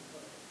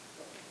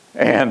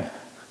 And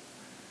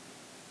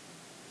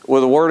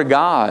with the Word of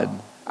God,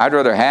 I'd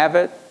rather have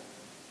it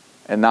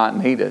and not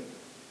need it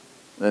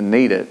than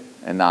need it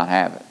and not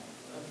have it.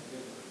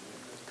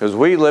 Because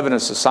we live in a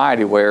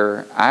society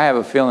where I have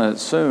a feeling that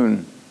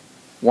soon,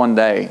 one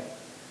day,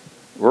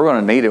 we're going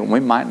to need it and we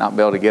might not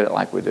be able to get it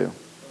like we do.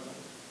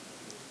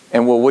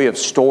 And will we have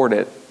stored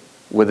it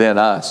within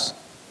us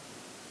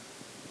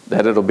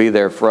that it'll be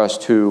there for us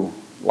to,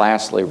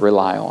 lastly,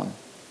 rely on?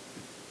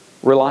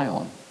 Rely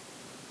on.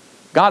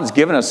 God's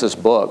given us this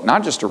book,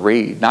 not just to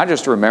read, not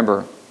just to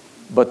remember,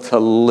 but to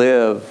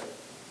live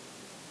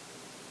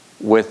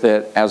with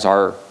it as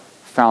our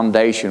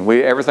foundation.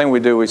 Everything we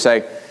do, we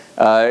say,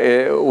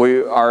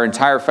 our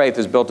entire faith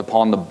is built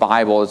upon the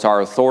Bible. It's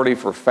our authority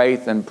for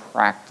faith and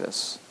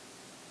practice.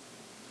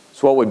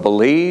 It's what we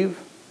believe,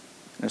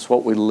 and it's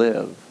what we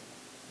live.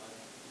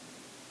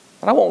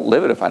 But I won't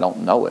live it if I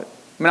don't know it.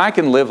 I mean, I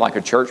can live like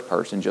a church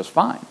person just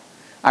fine.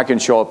 I can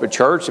show up at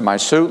church in my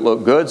suit,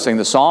 look good, sing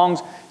the songs,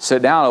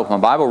 sit down, open my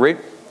Bible, read.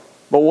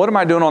 But what am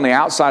I doing on the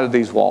outside of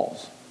these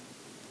walls?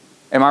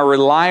 Am I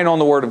relying on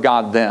the Word of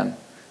God then?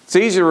 It's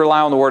easy to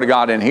rely on the Word of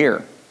God in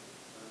here.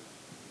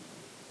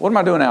 What am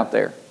I doing out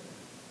there?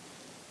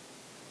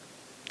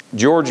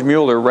 George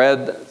Mueller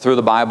read through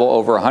the Bible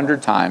over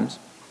 100 times.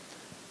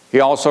 He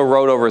also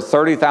wrote over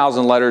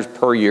 30,000 letters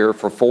per year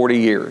for 40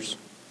 years.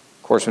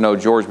 Of course, we know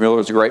George Mueller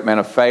was a great man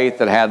of faith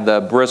that had the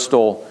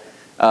Bristol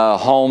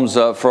homes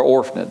for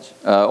orphans.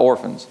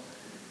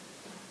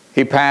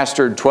 He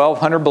pastored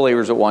 1,200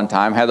 believers at one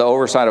time, had the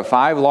oversight of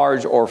 5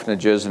 large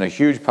orphanages and a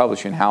huge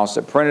publishing house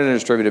that printed and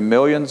distributed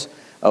millions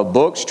of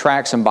books,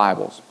 tracts, and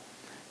Bibles.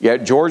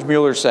 Yet George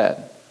Mueller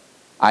said,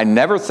 I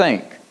never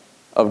think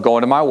of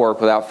going to my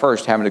work without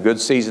first having a good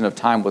season of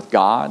time with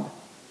God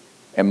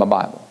and my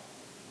Bible.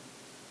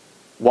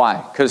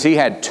 Why? Because he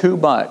had too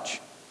much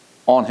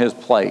on his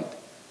plate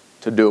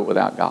to do it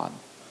without God.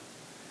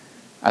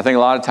 I think a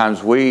lot of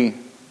times we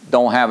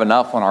don't have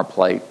enough on our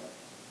plate,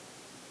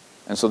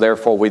 and so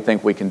therefore we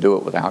think we can do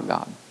it without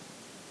God.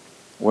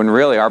 When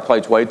really our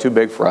plate's way too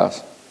big for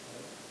us,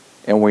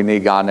 and we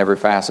need God in every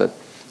facet.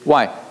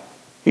 Why?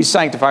 He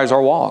sanctifies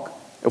our walk.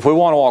 If we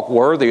want to walk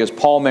worthy, as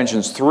Paul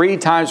mentions 3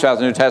 times throughout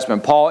the New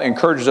Testament, Paul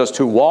encourages us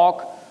to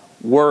walk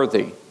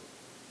worthy.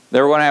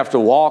 They're going to have to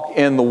walk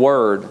in the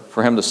Word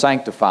for Him to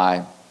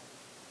sanctify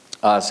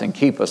us and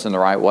keep us in the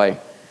right way.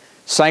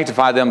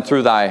 Sanctify them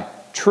through thy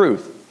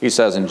truth, he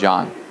says in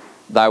John.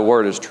 Thy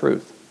word is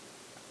truth.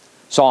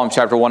 Psalm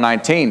chapter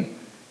 119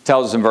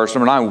 tells us in verse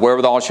number 9,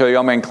 wherewithal shall a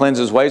young man cleanse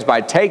his ways?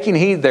 By taking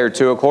heed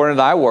thereto according to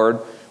thy word.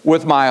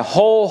 With my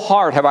whole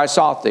heart have I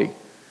sought thee.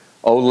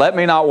 O let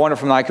me not wander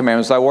from thy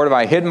commandments. Thy word have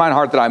I hid in mine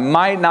heart that I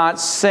might not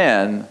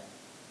sin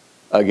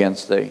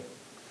against thee.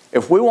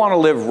 If we want to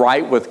live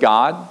right with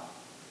God,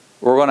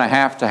 we're going to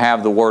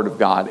have the Word of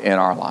God in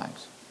our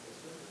lives.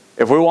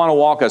 If we want to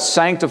walk a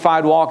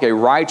sanctified walk, a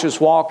righteous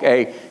walk,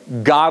 a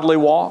godly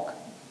walk.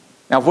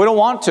 Now, if we don't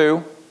want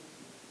to,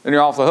 then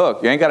you're off the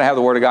hook. You ain't got to have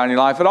the Word of God in your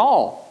life at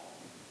all.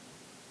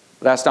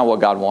 But that's not what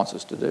God wants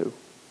us to do.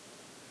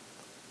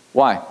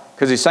 Why?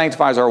 Because He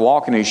sanctifies our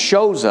walk and He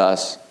shows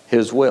us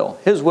His will.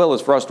 His will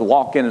is for us to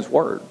walk in His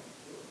Word.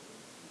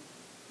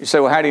 You say,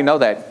 well, how do you know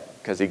that?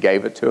 Because He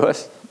gave it to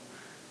us.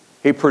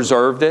 He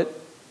preserved it.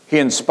 He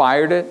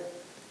inspired it.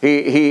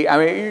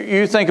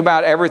 You think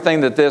about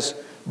everything that this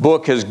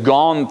book has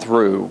gone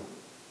through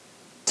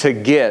to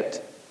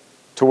get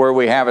to where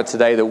we have it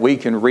today, that we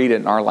can read it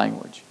in our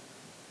language.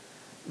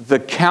 The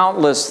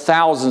countless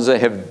thousands that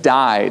have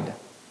died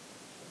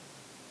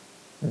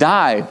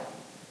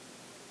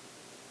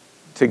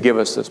to give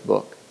us this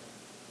book.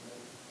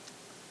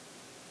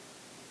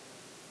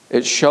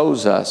 It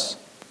shows us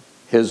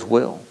His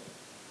will.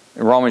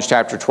 In Romans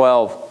chapter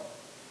 12,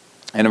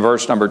 and in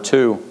verse number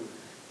 2,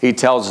 he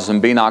tells us,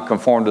 and be not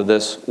conformed to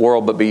this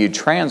world, but be ye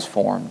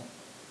transformed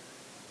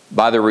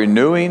by the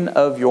renewing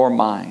of your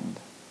mind.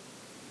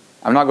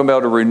 I'm not going to be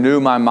able to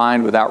renew my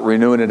mind without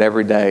renewing it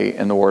every day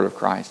in the Word of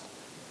Christ.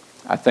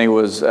 I think it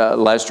was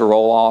Lester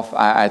Roloff,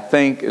 I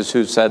think is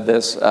who said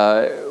this.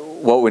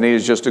 What we need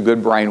is just a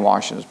good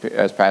brainwashing,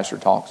 as Pastor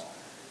talks,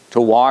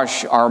 to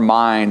wash our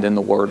mind in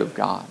the Word of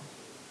God,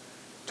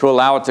 to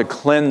allow it to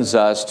cleanse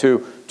us, to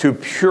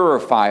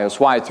purify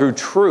us. Why? Through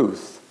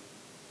truth.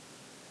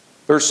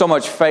 There's so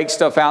much fake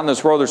stuff out in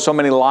this world. There's so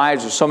many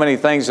lies. There's so many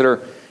things that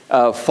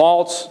are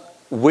false.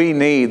 We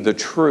need the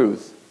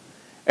truth.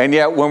 And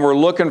yet when we're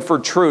looking for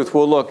truth,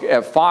 we'll look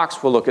at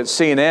Fox, we'll look at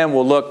CNN,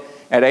 we'll look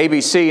at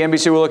ABC,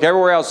 NBC, we'll look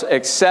everywhere else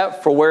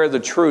except for where the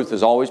truth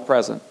is always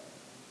present.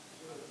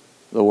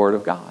 The Word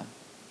of God.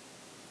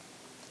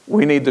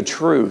 We need the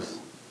truth.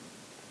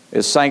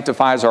 It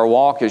sanctifies our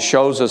walk. It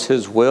shows us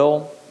His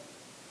will.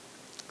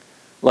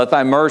 Let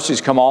thy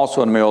mercies come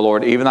also unto me, O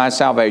Lord, even thy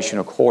salvation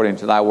according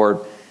to thy word.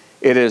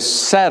 It is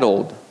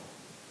settled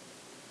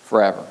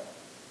forever.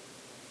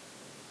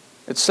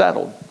 It's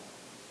settled.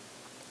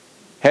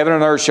 Heaven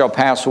and earth shall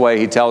pass away,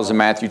 he tells in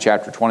Matthew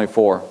chapter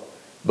 24,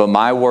 but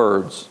my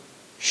words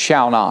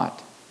shall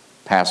not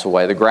pass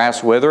away. The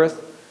grass withereth,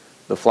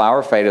 the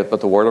flower fadeth, but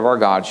the word of our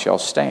God shall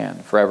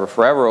stand forever.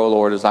 Forever, O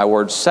Lord, is thy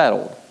word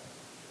settled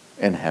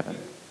in heaven.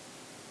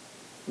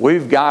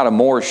 We've got a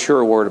more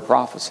sure word of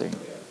prophecy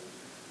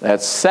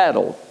that's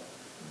settled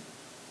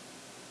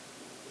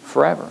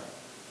forever.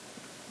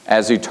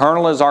 As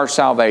eternal as our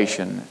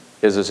salvation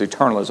is as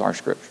eternal as our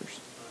scriptures.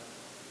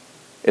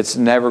 It's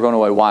never going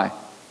away. Why?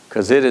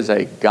 Because it is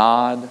a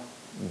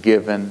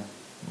God-given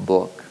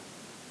book.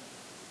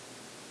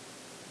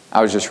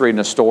 I was just reading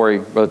a story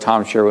Brother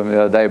Tom shared with me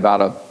the other day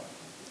about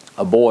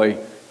a boy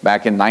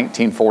back in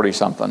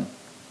 1940-something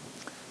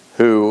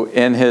who,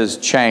 in his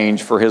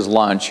change for his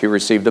lunch, he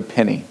received a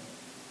penny.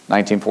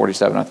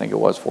 1947, I think it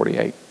was,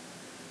 48.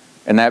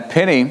 And that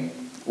penny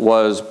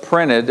was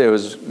printed, it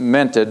was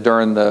minted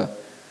during the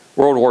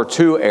World War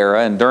II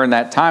era, and during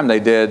that time they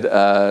did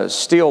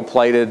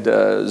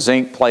steel-plated,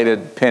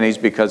 zinc-plated pennies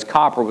because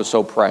copper was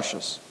so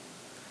precious.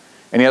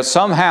 And yet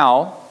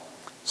somehow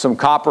some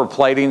copper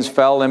platings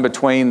fell in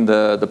between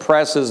the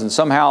presses, and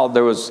somehow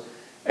there was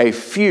a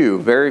few,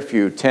 very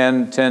few,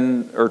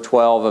 10 or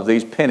 12 of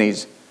these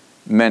pennies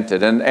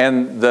minted.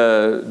 And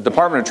the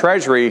Department of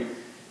Treasury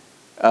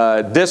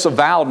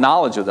disavowed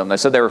knowledge of them. They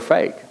said they were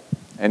fake.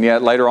 And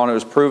yet later on it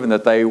was proven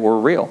that they were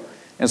real.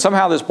 And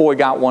somehow this boy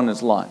got one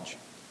as lunch.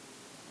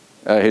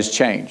 His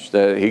change.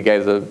 He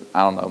gave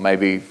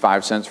maybe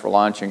 5 cents for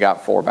lunch and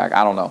got 4 back.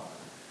 I don't know.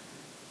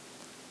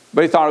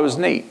 But he thought it was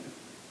neat.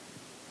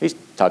 He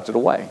tucked it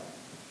away.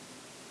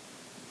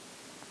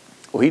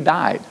 Well, he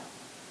died.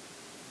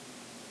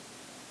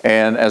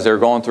 And as they're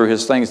going through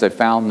his things, they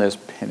found this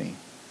penny.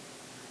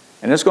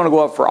 And it's going to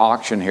go up for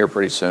auction here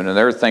pretty soon. And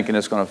they're thinking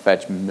it's going to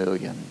fetch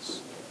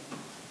millions.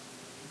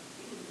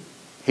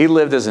 He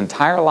lived his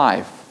entire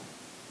life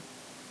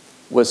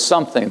with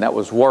something that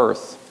was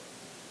worth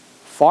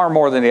far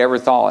more than he ever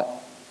thought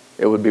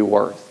it would be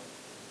worth,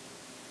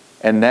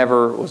 and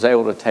never was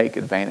able to take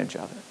advantage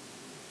of it.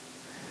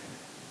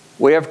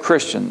 We have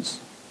Christians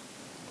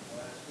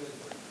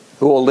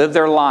who will live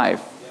their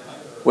life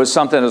with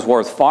something that's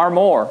worth far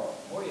more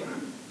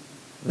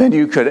than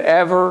you could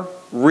ever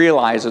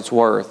realize it's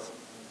worth.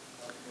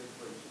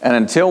 And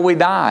until we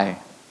die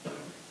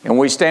and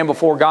we stand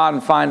before God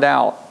and find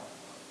out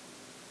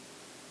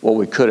what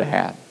we could have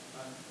had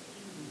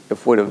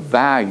if we'd have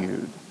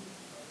valued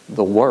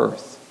the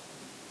worth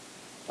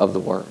of the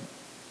Word.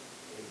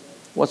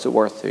 What's it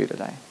worth to you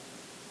today?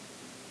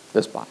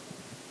 This Bible.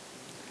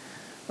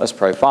 Let's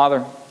pray.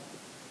 Father,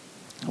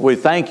 we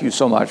thank you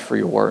so much for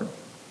your Word.